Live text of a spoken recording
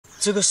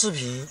这个视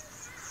频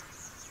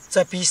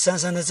在逼珊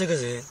珊的这个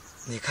人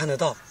你看得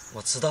到，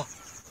我知道，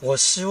我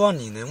希望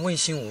你能问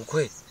心无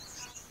愧。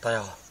大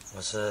家好，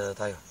我是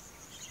大友。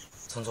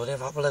从昨天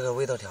发布那个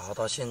味道条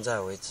到现在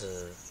为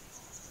止，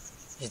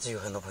一直有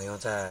很多朋友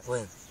在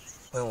问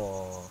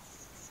我，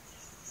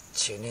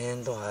前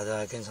天都还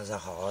在跟珊珊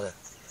好好的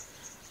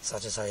杀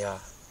鸡杀鸭，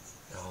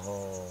然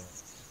后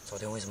昨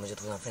天为什么就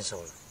突然分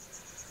手了？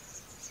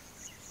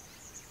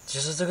其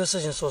实这个事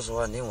情说实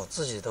话连我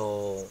自己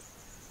都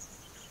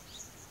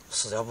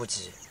始料不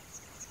及，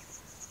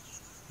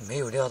没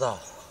有料到。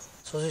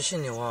说句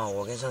心里话，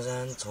我跟珊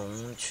珊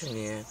从去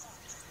年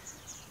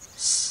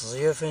10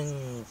月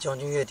份将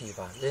近月底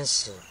吧认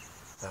识，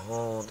然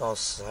后到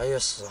12月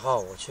10号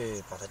我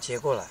去把她接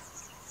过来。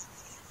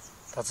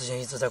她之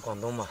前一直在广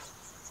东嘛，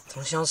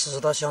从相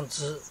识到相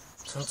知，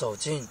从走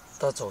近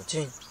到走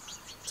近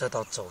再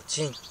到走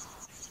近，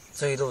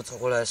这一路走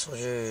过来，说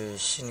句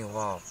心里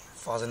话，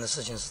发生的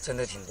事情是真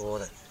的挺多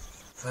的。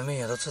朋友们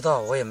也都知道，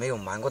我也没有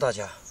瞒过大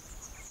家。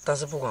但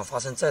是不管发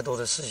生再多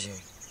的事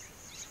情，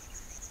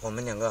我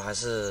们两个还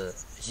是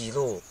一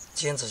路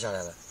坚持下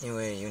来了。因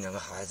为有2个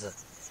孩子，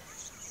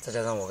再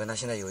加上我跟他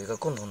现在有一个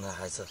共同的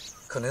孩子。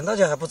可能大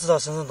家还不知道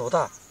珊珊多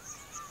大，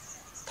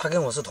他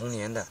跟我是同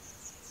年的，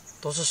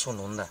都是属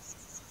龙的，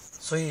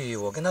所以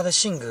我跟他的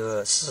性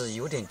格是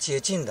有点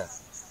接近的，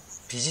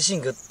脾气性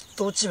格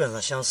都基本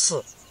上相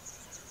似。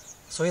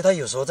所以他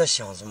有时候在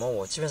想什么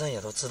我基本上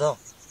也都知道，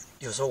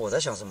有时候我在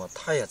想什么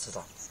他也知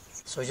道。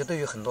所以就对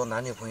于很多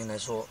男女朋友来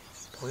说，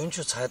不用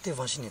去猜对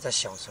方心里在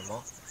想什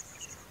么，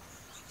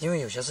因为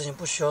有些事情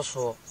不需要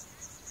说，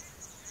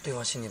对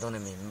方心里都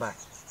能明白。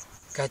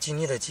该经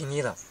历的经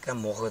历了，该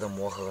磨合的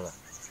磨合了。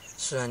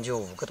虽然就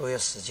5个多月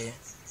时间，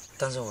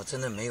但是我真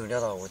的没有料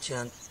到我竟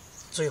然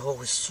最后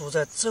会输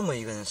在这么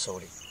一个人手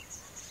里。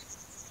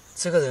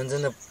这个人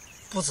真的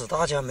不止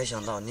大家没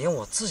想到，连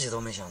我自己都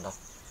没想到，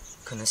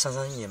可能珊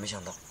珊也没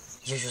想到，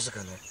也许是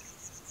可能。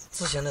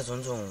之前的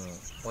种种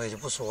我也就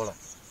不说了，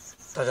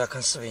大家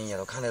看视频也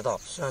都看得到。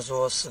虽然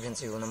说视频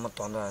只有那么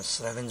短短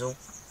10来分钟，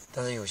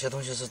但是有些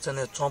东西是真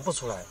的装不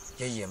出来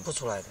也演不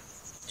出来的。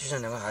就像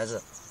2个孩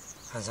子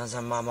喊珊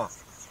珊妈妈，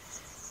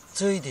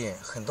这一点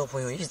很多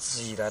朋友一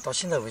直以来到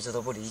现在为止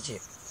都不理解。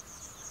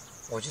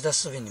我就在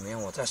视频里面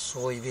我再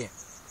说一遍，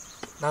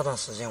那段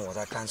时间我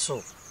在甘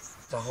肃，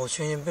然后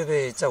轩轩贝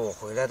贝在我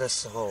回来的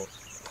时候，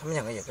他们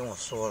2个也跟我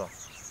说了，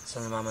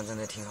珊珊妈妈真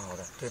的挺好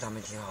的，对他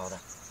们挺好的。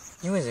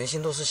因为人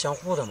心都是相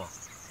互的嘛，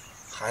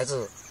孩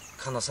子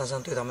看到珊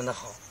珊对他们的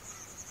好，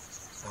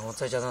然后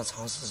再加上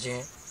长时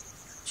间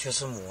缺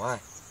失母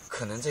爱，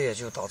可能这也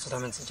就导致他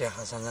们直接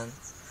喊珊珊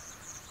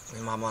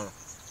为妈妈了。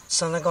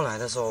珊珊刚来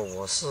的时候，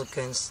我是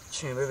跟轩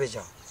轩贝贝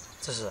讲，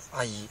这是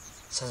阿姨，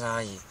珊珊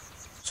阿姨。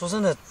说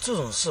真的，这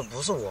种事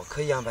不是我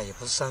可以安排，也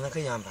不是珊珊可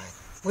以安排。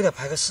为了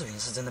拍个视频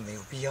是真的没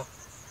有必要。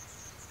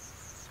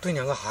对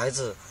2个孩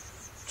子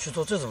去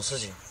做这种事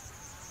情，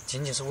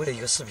仅仅是为了一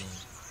个视频，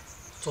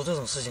做这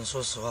种事情，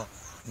说实话，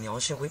良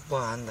心会不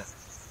安的。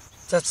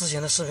在之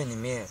前的视频里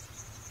面，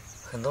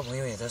很多朋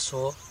友也在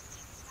说，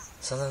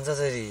珊珊在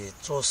这里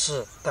做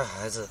事带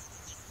孩子，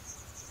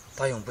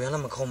大勇不要那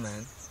么抠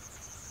门，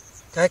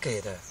该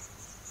给的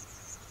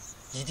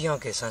一定要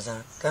给珊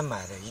珊，该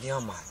买的一定要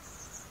买。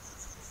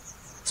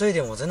这一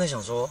点我真的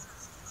想说，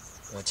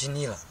我尽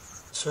力了。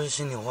说句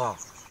心里话，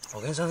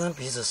我跟珊珊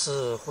彼此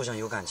是互相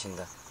有感情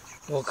的。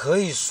我可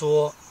以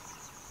说，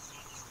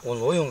我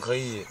罗勇可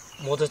以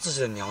摸着自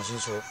己的良心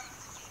说，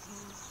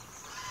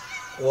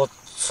我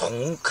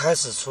从开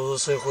始出入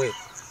社会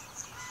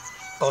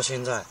到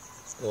现在，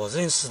我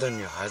认识的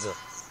女孩子，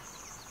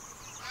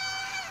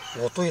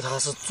我对她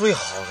是最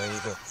好的一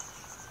个。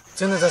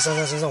真的在珊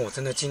珊身上我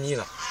真的尽力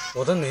了，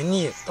我的能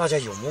力大家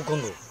有目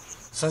共睹。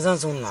珊珊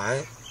从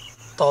来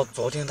到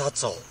昨天她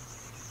走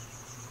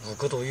5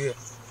个多月，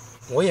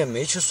我也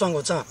没去算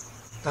过账，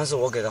但是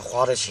我给她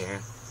花的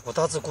钱，我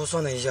大致估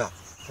算了一下，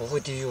不会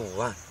低于5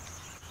万。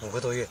5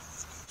个多月，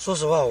说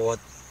实话，我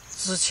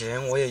之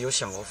前我也有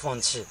想过放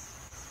弃。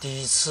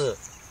第一次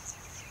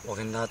我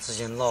跟她之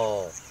间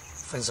闹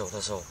分手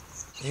的时候，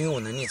因为我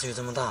能力只有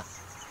这么大，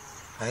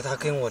她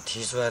跟我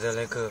提出来的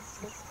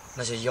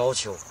那些要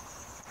求，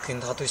跟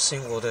她对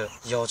生活的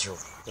要求，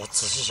我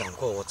仔细想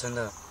过，我真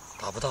的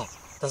达不到。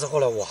但是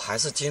后来我还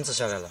是坚持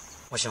下来了。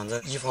我想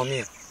着一方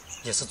面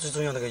也是最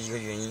重要的一个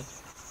原因，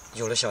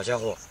有了小家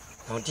伙。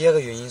然后第2个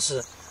原因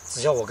是，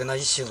只要我跟他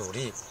一起努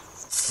力，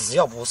只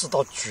要不是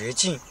到绝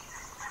境，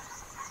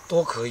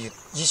都可以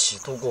一起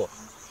度过，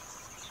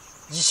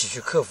一起去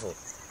克服。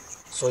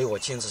所以我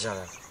坚持下来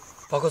了。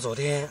包括昨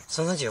天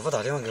珊珊姐夫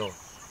打电话给我，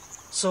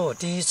说我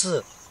第一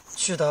次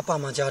去他爸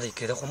妈家里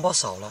给他红包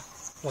少了。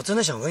我真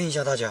的想问一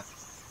下大家，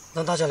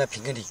让大家来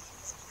评个理。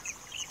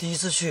第一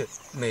次去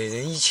每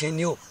人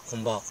1600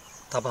红包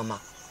他爸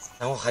妈，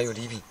然后还有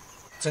礼品，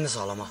真的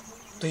少了吗？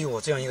对于我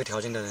这样一个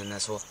条件的人来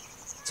说，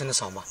真的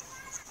少吗？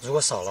如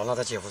果少了，那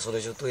他姐夫说的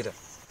就是对的。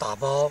打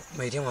包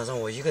每天晚上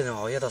我一个人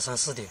熬夜到3、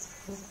4点，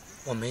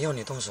我没要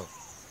你动手，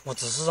我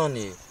只是让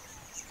你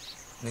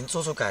能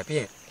做出改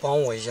变，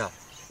帮我一下。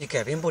你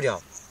改变不了，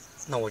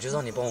那我就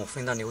让你帮我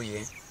分担留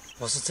言。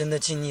我是真的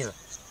尽力了，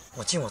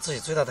我尽我自己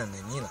最大的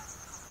能力了。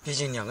毕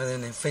竟两个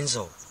人能分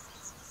手，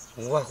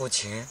无外乎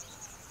钱、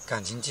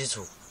感情基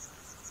础，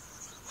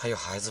还有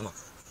孩子嘛。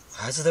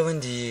孩子的问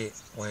题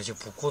我也就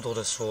不过多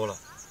的说了。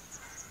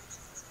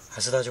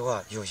还是那句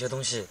话，有些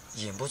东西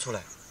演不出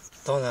来。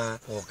当然，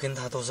我跟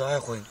他都是爱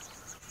婚，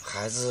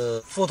孩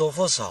子或多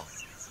或少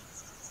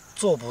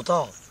做不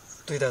到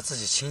对待自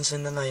己亲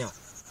生的那样，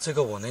这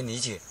个我能理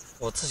解。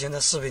我之前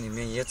在视频里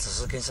面也只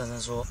是跟珊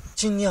珊说，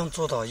尽量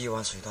做到一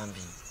碗水端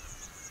平，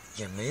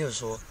也没有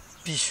说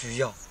必须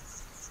要，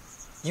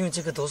因为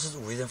这个都是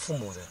为人父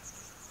母的，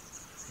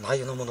哪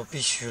有那么多必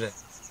须呢？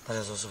大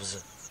家说是不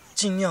是？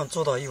尽量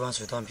做到一碗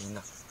水端平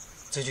了，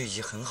这就已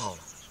经很好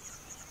了。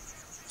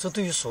这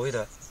对于所谓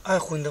的爱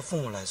婚的父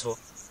母来说，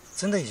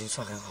真的已经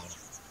算很好了。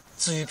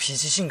至于脾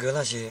气性格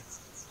那些，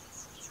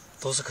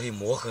都是可以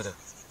磨合的，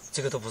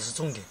这个都不是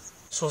重点。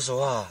说实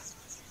话，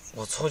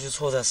我错就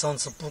错在上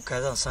次不该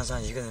让珊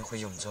珊一个人回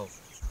永州。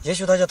也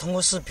许大家通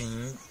过视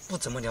频不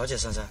怎么了解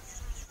珊珊，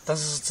但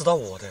是知道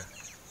我的。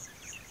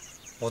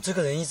我这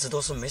个人一直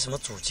都是没什么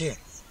主见，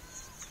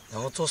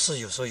然后做事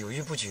有时候犹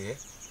豫不决。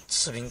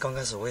视频刚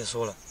开始我也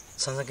说了，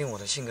珊珊跟我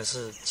的性格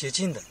是接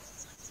近的。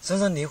珊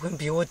珊离婚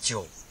比我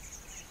久，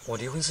我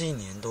离婚是1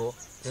年多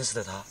认识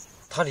的她，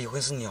她离婚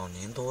是2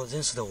年多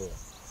认识的我。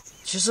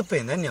其实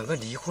本来2个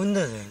离婚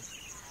的人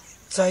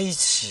在一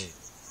起，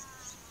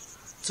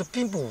这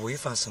并不违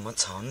反什么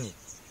常理。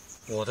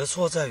我的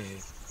错在于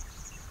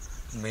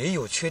没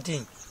有确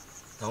定，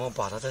然后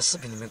把他在视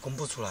频里面公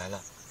布出来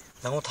了。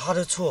然后他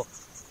的错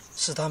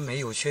是他没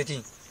有确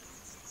定，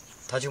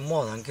他就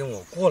贸然跟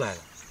我过来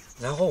了。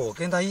然后我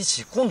跟他一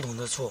起共同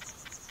的错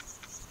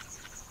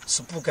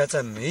是不该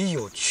在没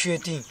有确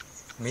定、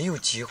没有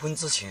结婚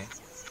之前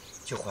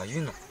就怀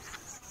孕了。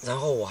然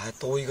后我还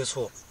多一个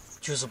错，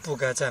就是不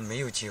该在没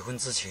有结婚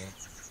之前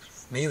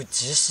没有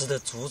及时的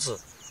阻止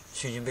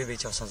勋勋贝贝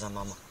叫珊珊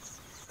妈妈。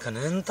可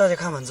能大家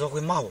看完之后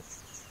会骂我，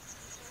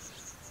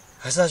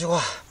还是那句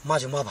话，骂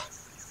就骂吧，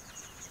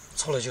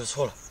错了就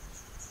错了，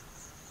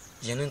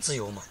言论自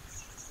由嘛，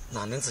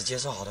哪能只接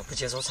受好的不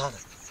接受差的？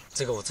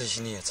这个我自己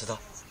心里也知道。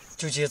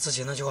就接之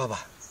前那句话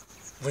吧，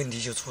问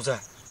题就出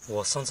在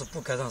我上次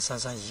不该让珊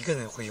珊一个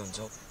人回永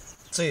州，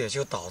这也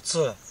就导致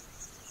了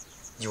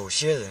有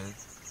些人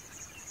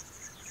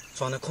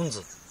钻了空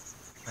子，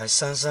而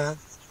珊珊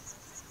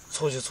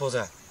错就错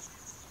在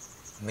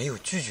没有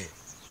拒绝。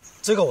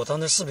这个我当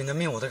着视频的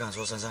面我都敢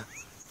说，珊珊，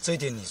这一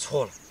点你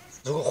错了。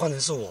如果换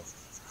成是我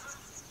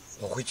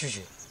会拒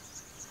绝，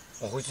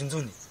我会尊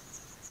重你，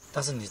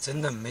但是你真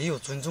的没有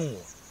尊重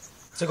我，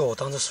这个我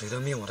当着谁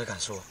的面我都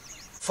敢说。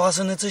发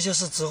生了这些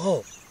事之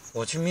后，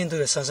我去面对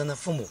了珊珊的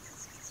父母，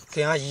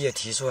跟阿姨也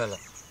提出来了，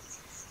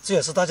这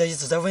也是大家一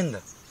直在问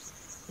的，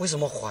为什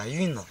么怀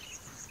孕了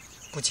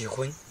不结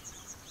婚，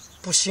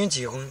不先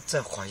结婚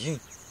再怀孕？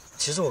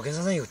其实我跟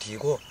珊珊有提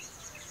过，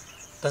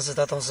但是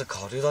她当时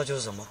考虑到就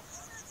是什么，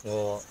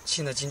我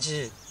现在经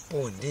济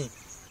不稳定，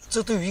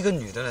这对于一个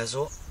女的来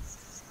说，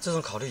这种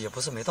考虑也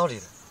不是没道理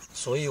的。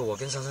所以我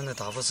跟珊珊的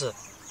答复是，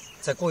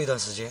再过一段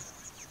时间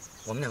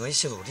我们2个一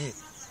起努力，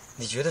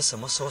你觉得什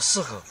么时候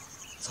适合，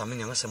咱们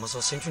2个什么时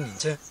候先去领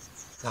证，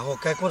然后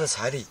该过的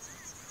彩礼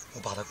我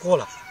把它过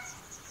了，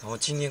然后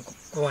今年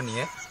过完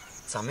年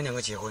咱们2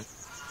个结婚。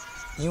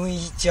因为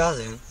一家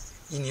人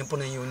1年不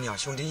能有2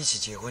兄弟一起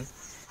结婚，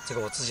这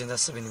个我之前在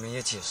视频里面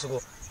也解释过。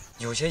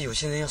有些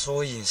人要说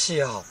我演戏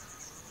也好，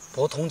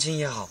博同情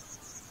也好，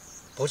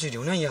博取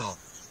流量也好，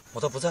我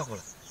都不在乎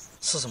了，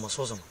是什么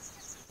说什么。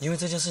因为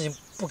这件事情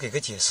不给个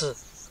解释，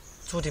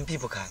注定避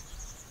不开。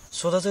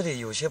说到这里，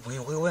有些朋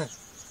友会问，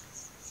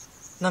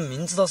那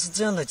明知道是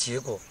这样的结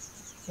果，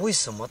为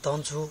什么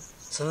当初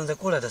珊珊在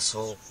过来的时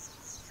候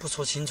不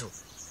说清楚，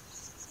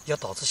要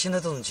导致现在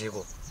这种结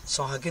果，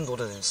伤害更多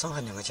的人，伤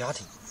害2个家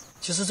庭？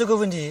其实这个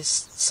问题，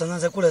珊珊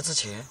在过来之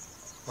前，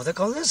我在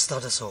刚认识她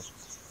的时候，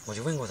我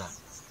就问过她，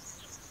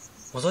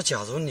我说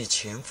假如你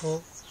前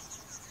夫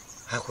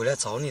还回来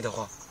找你的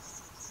话，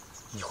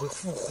你会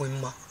复婚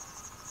吗？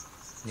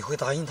你会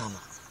答应他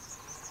吗？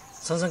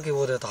珊珊给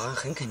我的答案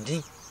很肯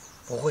定，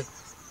不会，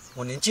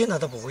我连见他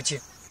都不会见。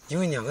因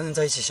为2个人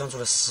在一起相处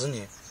了10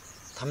年，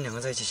他们2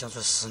个在一起相处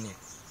了10年，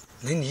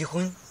能离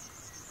婚，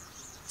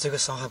这个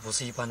伤害不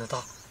是一般的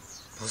大，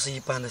不是一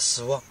般的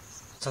失望。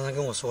珊珊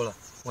跟我说了，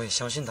我也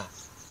相信他。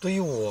对于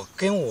我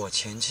跟我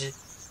前妻，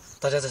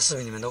大家在视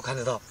频里面都看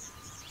得到，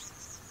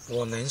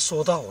我能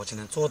说到我就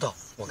能做到，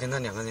我跟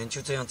他2个人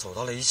就这样走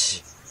到了一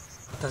起。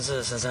但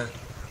是珊珊，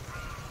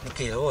你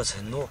给了我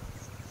承诺，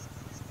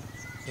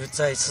又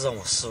再一次让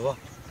我失望，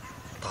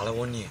打了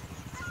我脸，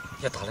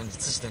也打了你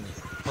自己的脸。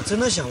我真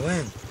的想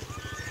问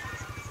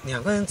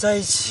，2个人在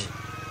一起，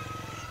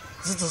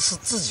日子是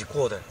自己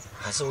过的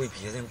还是为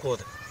别人过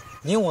的？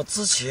连我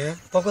之前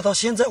包括到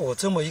现在我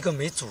这么一个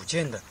没主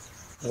见的，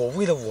我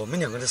为了我们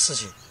2个的事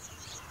情，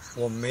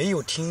我没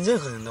有听任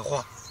何人的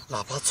话，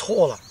哪怕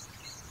错了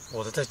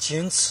我都在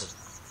坚持，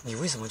你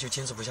为什么就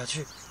坚持不下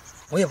去？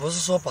我也不是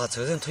说把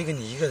责任推给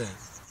你一个人，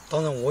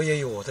当然我也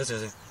有我的责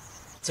任，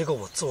这个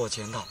我自我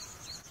检讨。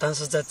但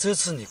是在这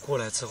次你过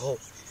来之后，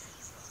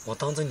我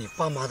当着你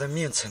爸妈的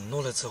面承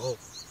诺了之后，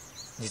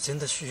你真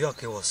的需要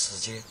给我时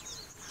间。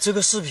这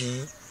个视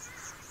频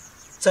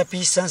在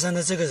逼珊珊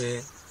的这个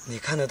人你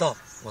看得到，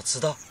我知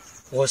道，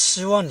我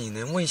希望你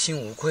能问心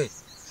无愧。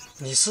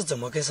你是怎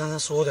么跟珊珊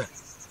说的？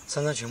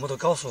珊珊全部都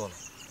告诉我了。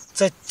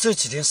在这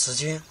几天时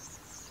间，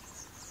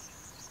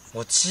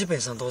我基本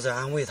上都在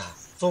安慰她。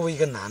作为一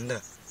个男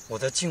的，我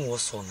在尽我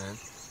所能，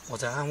我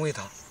在安慰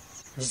她。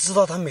你知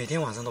道她每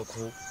天晚上都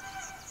哭。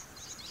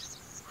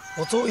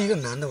我作为一个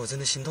男的，我真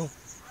的心痛。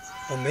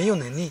我没有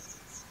能力，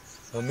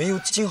我没有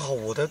尽好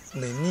我的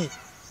能力，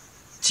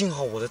尽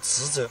好我的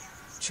职责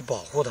去保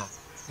护她，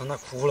让她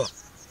哭了，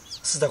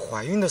是在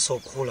怀孕的时候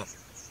哭了，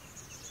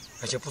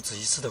而且不止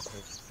一次的哭。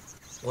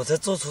我在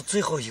做出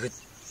最后一个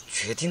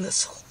决定的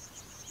时候，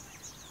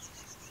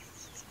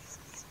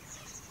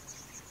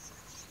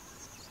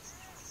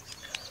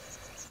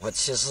我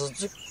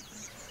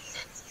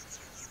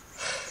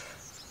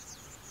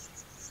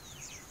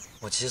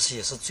其实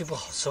也是最不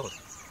好受的，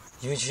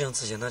因为就像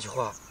之前那句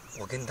话，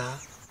我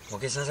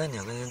跟珊珊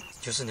两个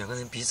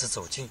人彼此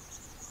走近，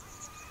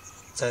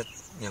在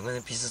两个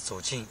人彼此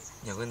走近，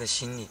两个人的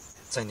心里，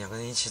在两个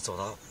人一起走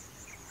到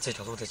这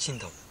条路的尽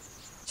头。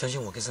相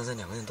信我跟珊珊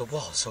两个人都不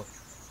好受，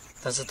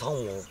但是当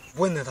我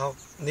问了他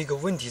那个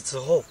问题之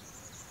后，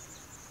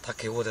他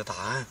给我的答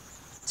案，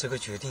这个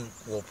决定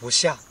我不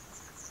下，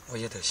我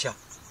也得下。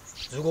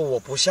如果我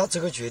不下这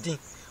个决定，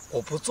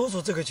我不做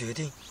出这个决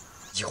定，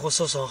以后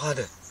受伤害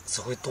的只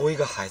会多一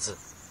个孩子，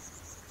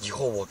以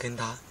后我跟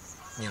他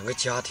两个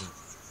家庭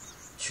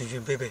勋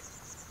勋贝贝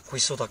会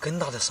受到更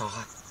大的伤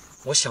害。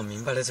我想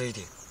明白了这一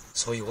点，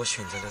所以我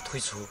选择了退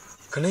出。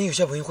可能有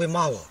些朋友会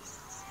骂我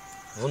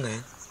无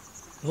能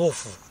懦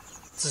夫，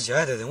自己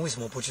爱的人为什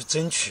么不去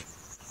争取，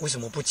为什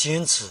么不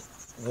坚持？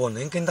我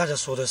能跟大家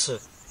说的是，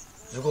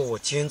如果我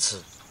坚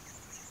持，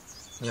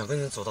两个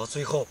人走到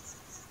最后，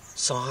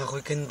伤害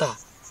会更大。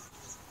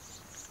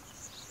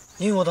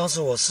因为我当时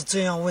我是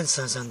这样问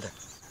珊珊的，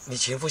你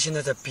前夫现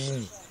在在逼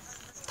你，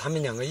他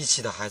们两个一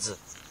起的孩子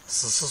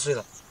14岁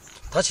了，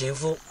他前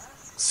夫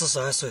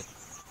42岁，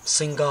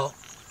身高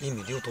1.6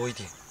米多一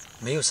点，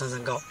没有珊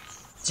珊高，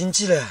经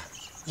济呢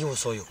一无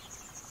所有，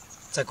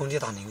在工地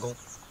打零工。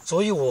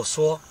所以我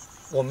说，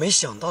我没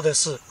想到的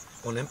是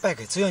我能败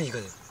给这样一个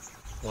人。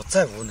我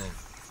再无能，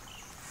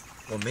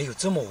我没有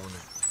这么无能。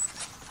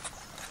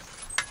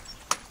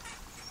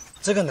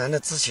这个男的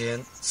之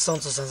前上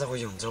次珊珊回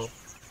永州，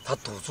他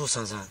堵住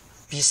珊珊，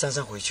逼珊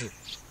珊回去，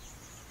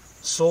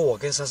说我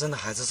跟珊珊的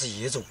孩子是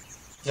野种，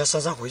要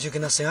珊珊回去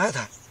跟他生二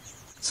胎。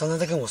珊珊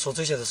在跟我说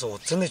这些的时候，我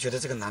真的觉得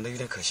这个男的有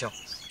点可笑，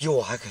比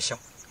我还可笑。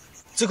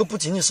这个不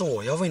仅仅是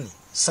我要问你，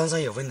珊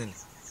珊也问了你，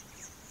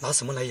拿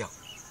什么来养？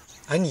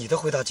而你的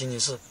回答仅仅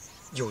是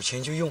有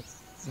钱就用，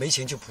没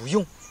钱就不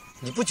用。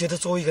你不觉得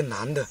作为一个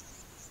男的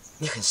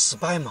你很失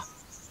败吗？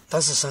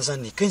但是珊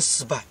珊你更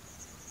失败，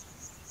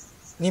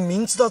你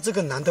明知道这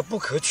个男的不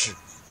可取，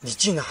你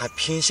竟然还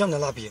偏向了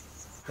那边。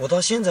我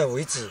到现在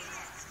为止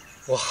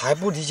我还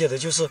不理解的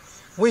就是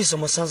为什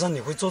么珊珊你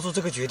会做出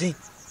这个决定。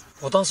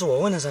我当时我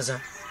问了珊珊，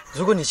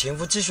如果你前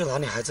夫继续拿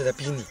你孩子来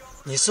逼你，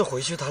你是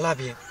回去他那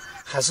边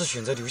还是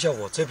选择留下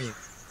我这边？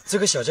这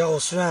个小家伙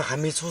虽然还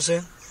没出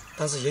生，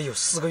但是也有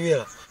4个月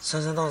了。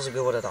珊珊当时给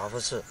我的答复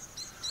是，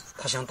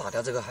他想打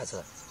掉这个孩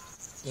子，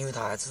因为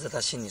他孩子在他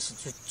心里是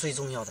最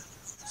重要的，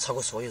超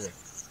过所有人。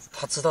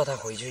他知道他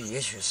回去也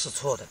许是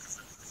错的，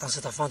但是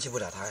他放弃不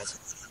了他孩子。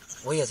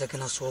我也在跟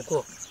他说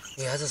过，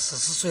女孩子14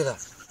岁了，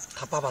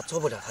他爸爸做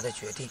不了他的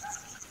决定，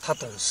他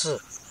懂事，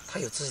他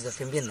有自己的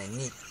分辨能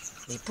力，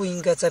你不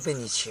应该再被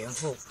你前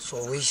夫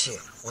所威胁。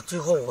我最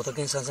后我都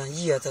跟珊珊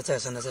一而再再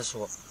三的在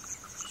说，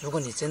如果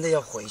你真的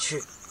要回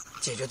去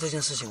解决这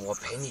件事情，我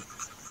陪你，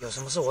有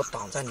什么事我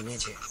挡在你面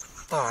前，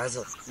大儿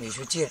子你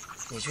去见，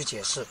你去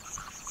解释。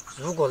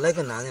如果那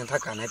个男人他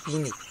敢来逼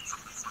你，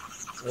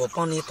我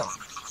帮你挡，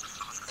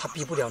他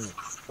逼不了你，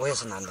我也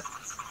是男的，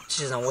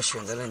既然我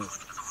选择了你，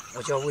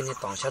我就要为你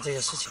挡下这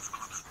些事情。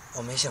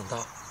我没想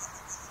到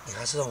你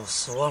还是让我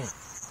失望了，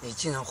你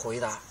竟然回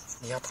答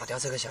你要打掉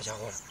这个小家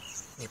伙了，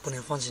你不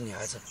能放弃你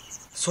儿子。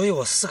所以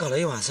我思考了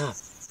一晚上，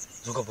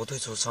如果不退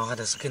出，伤害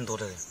的是更多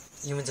的人。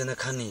因为真的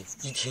看你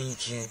一天一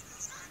天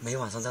每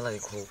晚上在那里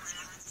哭，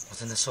我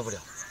真的受不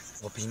了，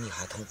我比你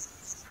还痛。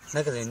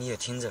那个人你也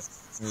听着，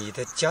你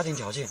的家庭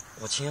条件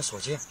我亲眼所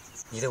见，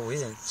你的为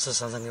人是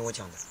珊珊跟我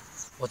讲的。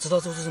我知道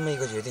做出这么一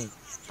个决定，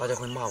大家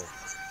会骂我，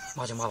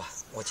骂就骂吧，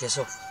我接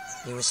受，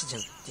因为事情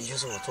的确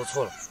是我做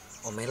错了，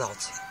我没脑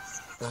子，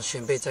让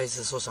宣贝再一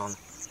次受伤了。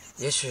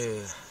也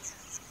许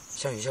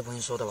像有些朋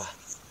友说的吧，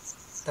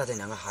带着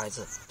2个孩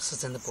子是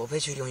真的不配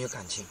去拥有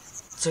感情，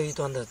这一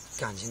段的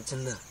感情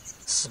真的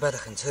失败得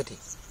很彻底。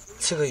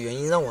这个原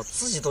因让我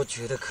自己都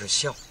觉得可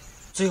笑。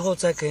最后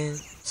再跟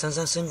珊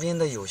珊身边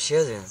的有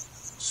些人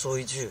说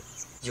一句，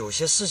有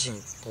些事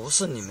情不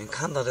是你们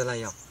看到的那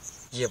样，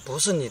也不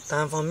是你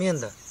单方面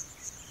的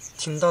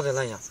听到的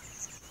那样。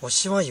我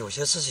希望有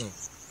些事情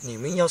你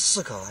们要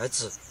适可而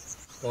止。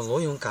我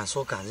罗勇敢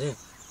说敢认，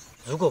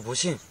如果不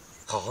信，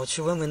好好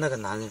去问问那个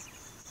男人，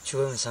去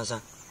问问珊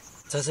珊。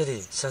在这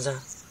里，珊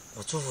珊，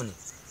我祝福你，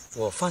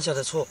我犯下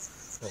的错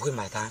我会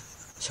买单，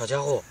小家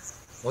伙，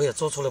我也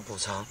做出了补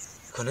偿，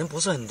可能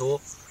不是很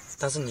多，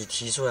但是你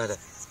提出来的，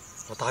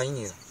我答应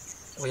你了，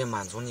我也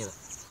满足你了，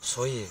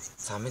所以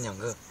咱们两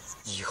个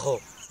以后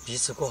彼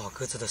此过好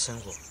各自的生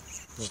活。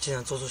你既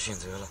然做出选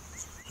择了，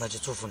那就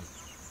祝福你。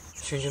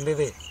轩轩贝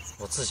贝，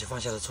我自己犯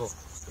下的错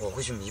我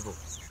会去弥补，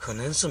可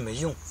能是没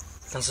用，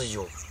但是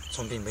有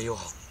总比没有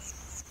好。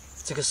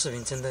这个视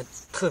频真的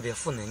特别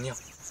负能量，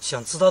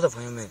想知道的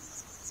朋友们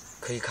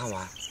可以看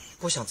完，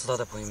不想知道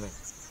的朋友们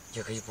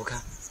也可以不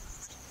看。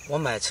我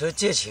买车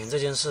借钱这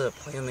件事，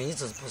朋友们一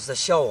直不是在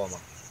笑我吗？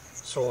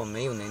说我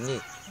没有能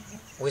力，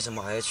为什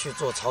么还要去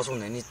做超出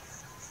能力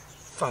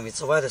范围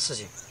之外的事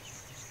情？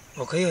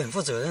我可以很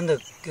负责任的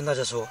跟大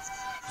家说，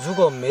如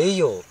果没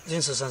有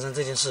认识珊珊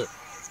这件事，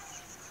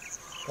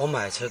我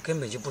买车根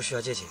本就不需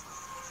要借钱。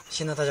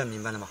现在大家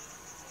明白了吗？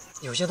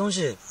有些东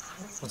西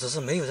我只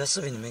是没有在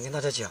视频里面跟大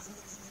家讲。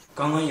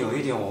刚刚有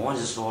一点我忘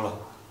记说了，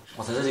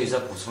我在这里再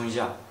补充一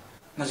下，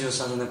那就是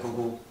珊珊的姑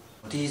姑。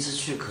我第一次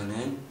去可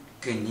能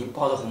给您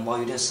包的红包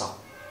有点少，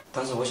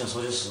但是我想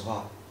说句实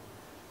话，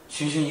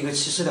轩轩一个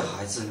7岁的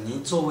孩子，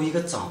您作为一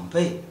个长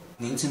辈，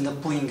您真的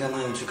不应该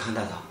那样去看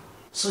待他。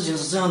事情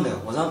是这样的，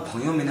我让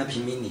朋友们来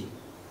评评理，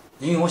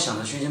因为我想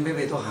着轩轩贝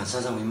贝都喊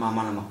珊珊为妈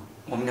妈了嘛，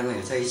我们两个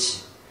也在一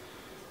起，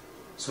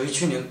所以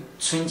去年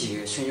春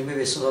节轩轩贝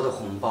贝收到的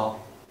红包，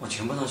我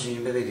全部让轩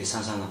轩贝贝给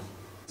珊珊了。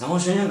然后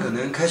轩轩可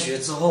能开学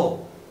之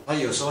后，他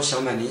有时候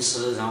想买零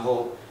食，然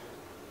后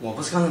我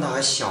不是看到他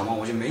还小嘛，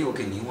我就没有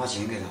给零花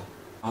钱给他，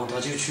然后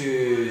他就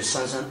去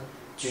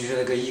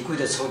那个衣柜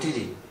的抽屉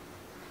里，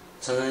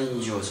珊珊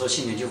有时候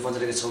新年就放在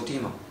那个抽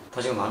屉嘛，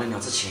他就拿了2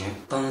次钱。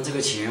当然这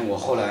个钱我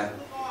后来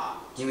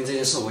因为这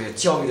件事我也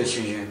教育了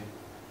轩轩，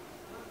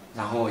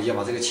然后也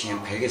把这个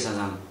钱赔给珊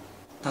珊了。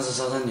但是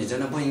珊珊，你真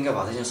的不应该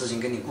把这件事情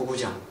跟你姑姑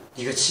讲，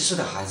一个7岁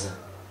的孩子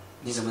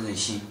你怎么忍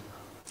心？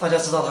大家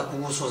知道他姑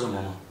姑说什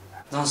么吗？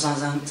让珊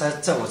珊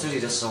在我这里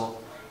的时候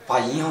把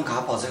银行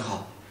卡保证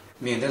好，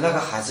免得那个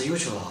孩子又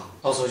去拿，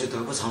到时候就得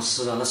不偿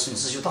失了，那损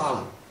失就大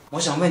了。我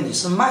想问你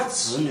是卖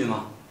子女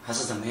吗还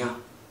是怎么样？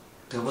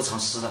得不偿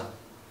失的。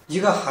一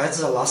个孩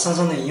子拿珊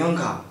珊的银行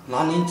卡，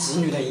拿您子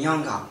女的银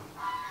行卡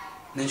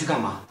能去干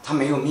嘛？他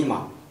没有密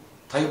码，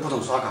他又不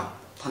懂刷卡，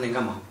他能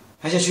干嘛？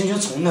而且轩轩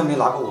从来没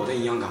拿过我的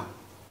银行卡。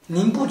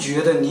您不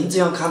觉得您这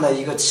样看待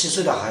一个7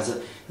岁的孩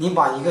子，您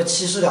把一个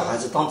7岁的孩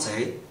子当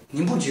贼，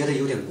您不觉得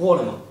有点过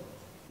了吗？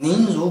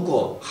您如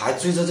果还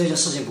追着这件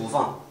事情不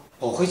放，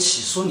我会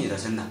起诉你的，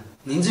真的。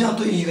您这样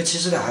对于一个7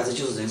岁的孩子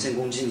就是人身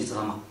攻击，你知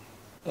道吗？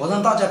我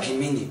让大家评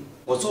评理。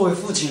我作为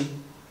父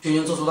亲，轩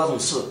轩做出那种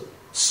事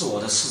是我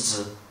的失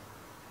职，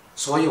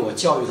所以我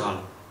教育他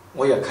了，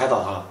我也开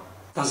导他了。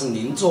但是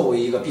您作为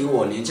一个比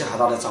我年纪还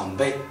大的长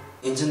辈，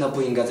您真的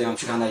不应该这样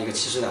去看待一个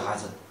7岁的孩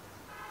子。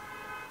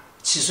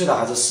7岁的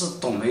孩子是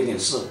懂了一点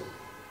事，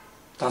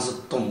但是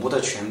懂不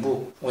得全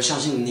部。我相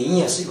信您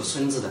也是有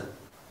孙子的，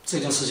这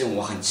件事情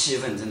我很气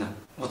愤，真的。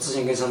我之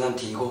前跟珊珊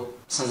提过，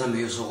珊珊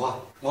没有说话。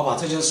我把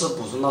这件事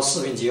补充到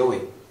视频结尾，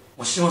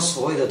我希望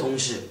所有的东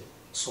西，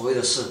所有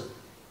的事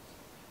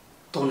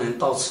都能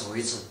到此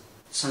为止。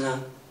珊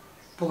珊，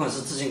不管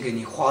是之前给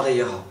你花的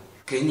也好，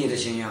给你的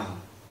钱也好，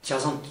加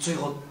上最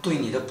后对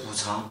你的补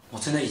偿，我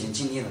真的已经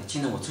尽力了，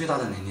尽了我最大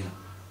的能力了。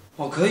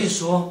我可以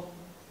说，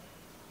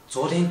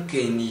昨天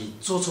给你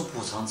做出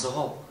补偿之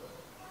后，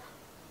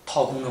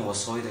掏空了我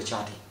所有的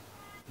家底，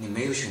你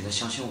没有选择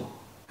相信我，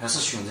而是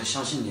选择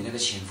相信你那个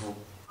前夫，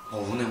我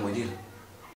无能为力了。